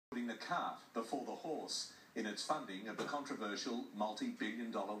cart before the horse in its funding of the controversial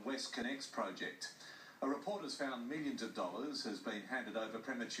multi-billion-dollar WestCONnex project. A report has found millions of dollars has been handed over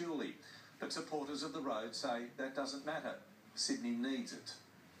prematurely, but supporters of the road say that doesn't matter. Sydney needs it.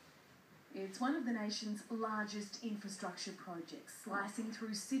 It's one of the nation's largest infrastructure projects, slicing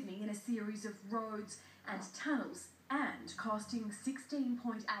through Sydney in a series of roads and tunnels and costing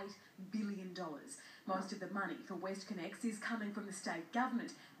 $16.8 billion. Most of the money for WestCONnex is coming from the state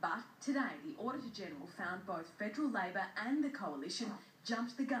government, but today the Auditor-General found both federal Labor and the Coalition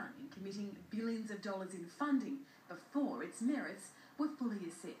jumped the gun in committing billions of dollars in funding before its merits were fully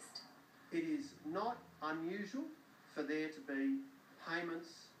assessed. It is not unusual for there to be payments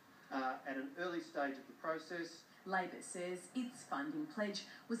at an early stage of the process. Labor says its funding pledge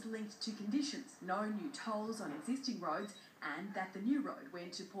was linked to conditions, no new tolls on existing roads, and that the new road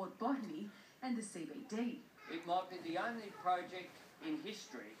went to Port Botany and the CBD. It might be the only project in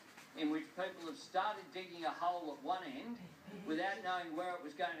history in which people have started digging a hole at one end without knowing where it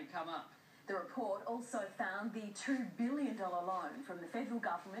was going to come up. The report also found the $2 billion loan from the federal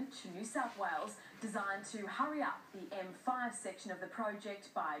government to New South Wales, designed to hurry up the M5 section of the project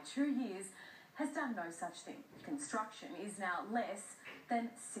by 2 years, has done no such thing. Construction is now less than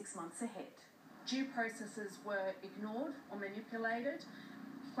 6 months ahead. Due processes were ignored or manipulated.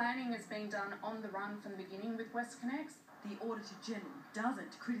 Planning has been done on the run from the beginning with WestCONnex. The Auditor-General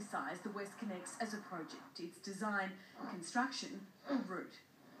doesn't criticise the WestCONnex as a project, its design, construction or route.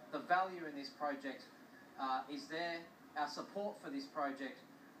 The value in this project is there. Our support for this project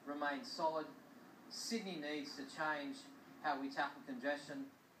remains solid. Sydney needs to change how we tackle congestion.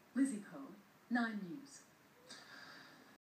 Lizzie Pearl, 9 News.